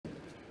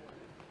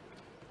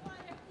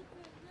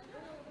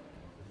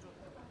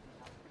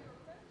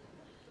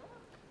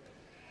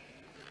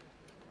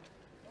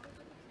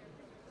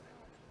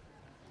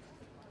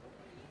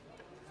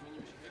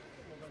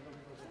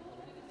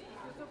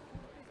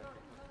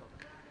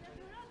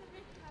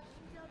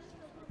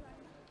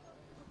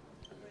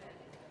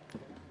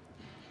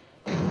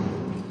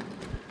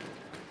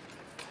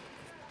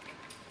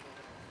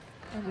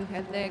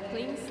had the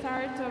clean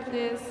start of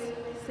this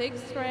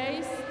sixth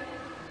race.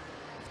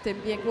 W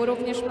tym biegu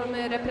również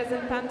mamy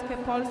reprezentantkę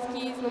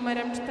Polski z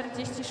numerem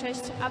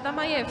 46, Ada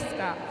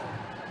Majewska.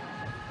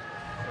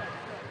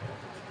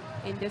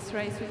 In this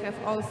race we have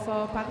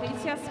also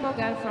Patricia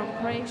Smogar from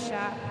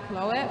Croatia,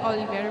 Chloe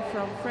Olivier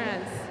from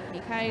France,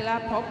 Michaela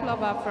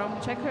Poplova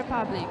from Czech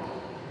Republic,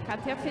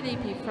 Katia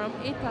Filippi from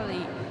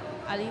Italy,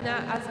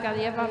 Alina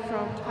Azgalieva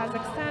from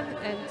Kazakhstan,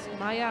 and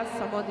Maya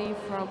Somodi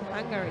from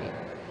Hungary.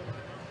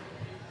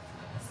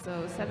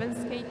 So 7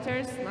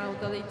 skaters, now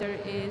the leader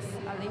is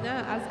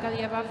Alina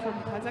Azgalieva from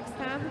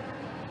Kazakhstan.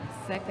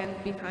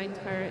 Second behind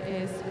her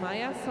is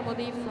Maya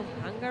Somodi from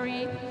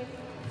Hungary.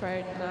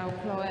 Third now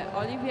Chloe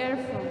Olivier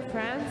from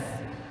France.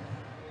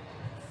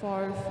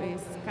 Fourth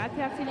is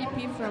Katia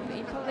Filippi from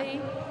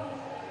Italy.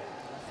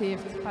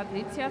 Fifth,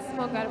 Patricia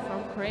Smogar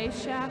from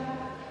Croatia.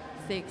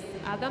 Sixth,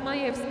 Ada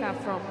Majewska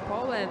from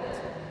Poland.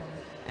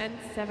 And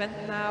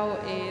seventh now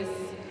is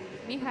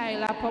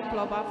Michaela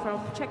Poplova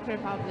from Czech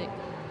Republic.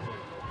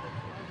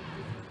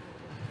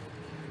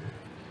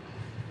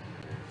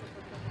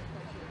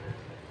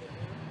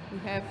 We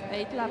have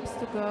 8 laps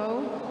to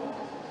go.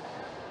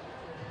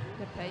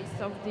 The pace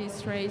of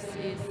this race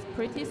is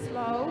pretty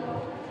slow,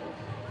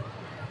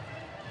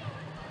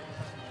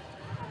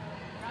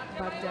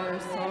 but there are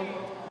some.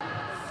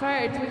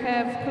 Third, we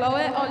have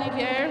Chloe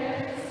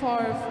Olivier.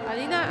 Fourth,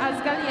 Alina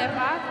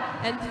Azgalieva.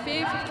 And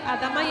fifth,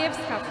 Ada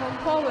Majewska from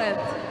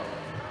Poland.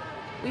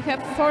 We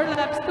have 4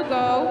 laps to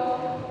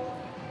go.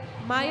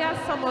 Maya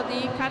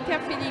Somodi, Katia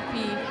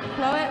Filippi,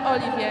 Chloe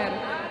Olivier,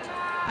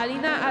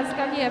 Alina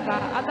Azgalieva,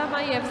 Ada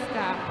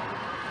Majewska.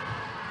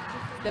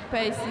 The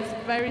pace is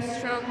very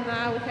strong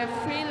now. We have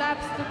 3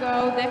 laps to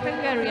go. The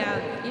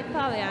Hungarian,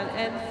 Italian,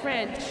 and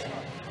French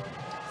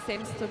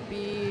seems to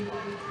be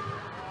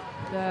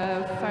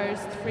the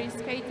first 3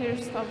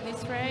 skaters of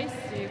this race,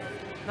 if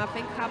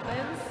nothing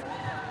happens.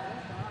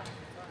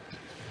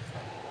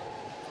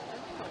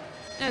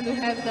 And we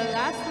have the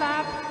last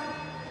lap.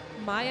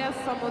 Maya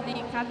Somodi,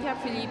 Katia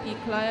Filippi,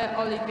 Chloe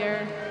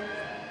Olivier.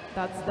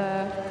 That's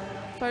the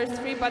first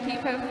 3, but we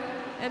have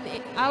an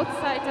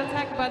outside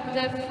attack, but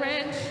the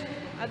French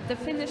at the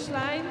finish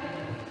line,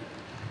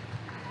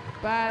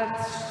 but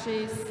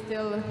she's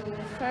still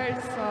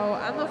third, so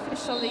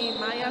unofficially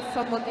Maya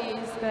Somodi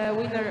is the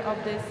winner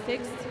of the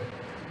 6th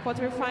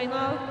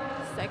quarterfinal.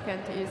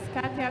 Second is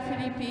Katia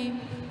Filippi,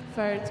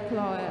 third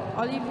Chloe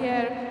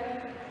Olivier.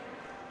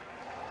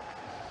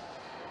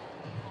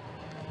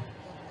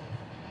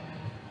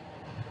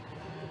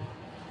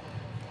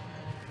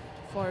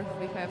 Fourth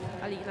we have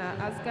Alina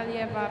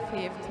Azgalieva,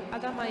 fifth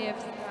Ada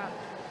Majewska.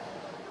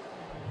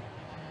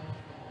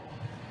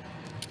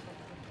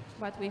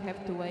 But we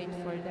have to wait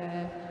for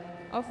the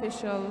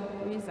official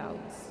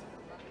results.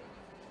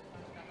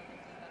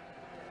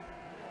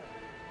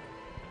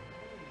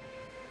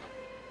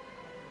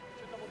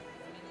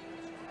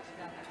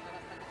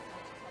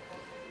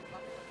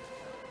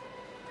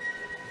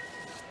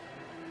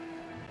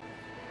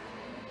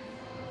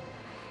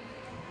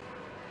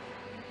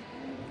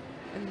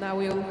 And now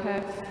we will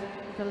have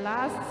the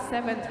last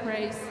 7th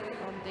race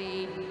on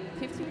the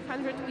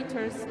 1500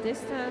 meters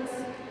distance.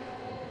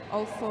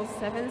 Also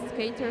 7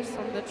 skaters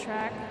on the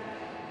track.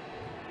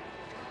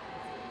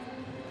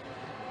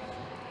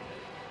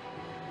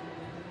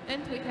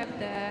 And we have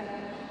the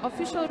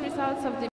official results of the